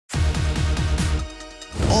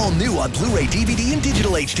All new on Blu-ray, DVD, and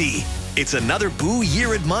digital HD. It's another Boo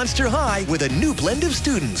year at Monster High with a new blend of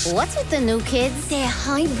students. What's with the new kids? They're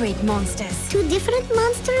hybrid monsters. Two different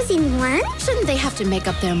monsters in one? Shouldn't they have to make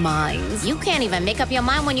up their minds? You can't even make up your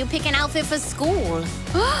mind when you pick an outfit for school.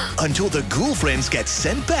 Until the ghoul friends get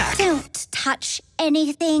sent back. Don't touch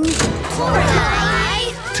anything.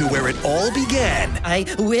 To where it all began. I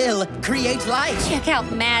will create life. Check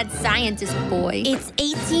out Mad Scientist Boy. It's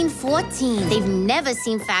 1814. They've never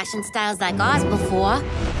seen fashion styles like ours before.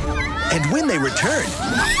 And when they return...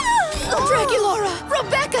 Draculaura!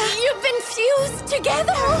 Rebecca! You've been fused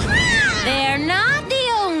together! They're not the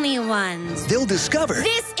only ones. They'll discover...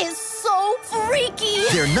 This is so freaky!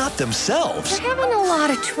 They're not themselves. They're having a lot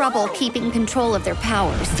of trouble keeping control of their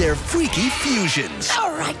powers. They're freaky fusions.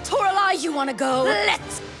 All right, Toralei, you want to go?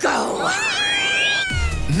 Let's go!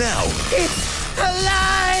 Now... It's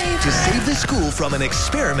alive! To save the school from an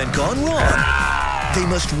experiment gone wrong... They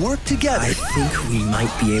must work together. I think we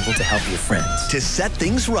might be able to help your friends. To set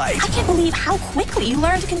things right. I can't believe how quickly you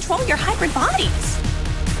learned to control your hybrid bodies.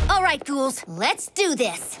 All right, ghouls, let's do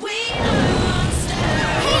this. Hey,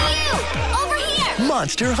 you! Over here!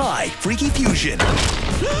 Monster High, Freaky Fusion.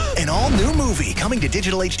 An all-new movie coming to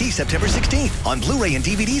digital HD September 16th. On Blu-ray and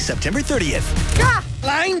DVD September 30th.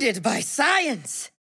 Blinded by science.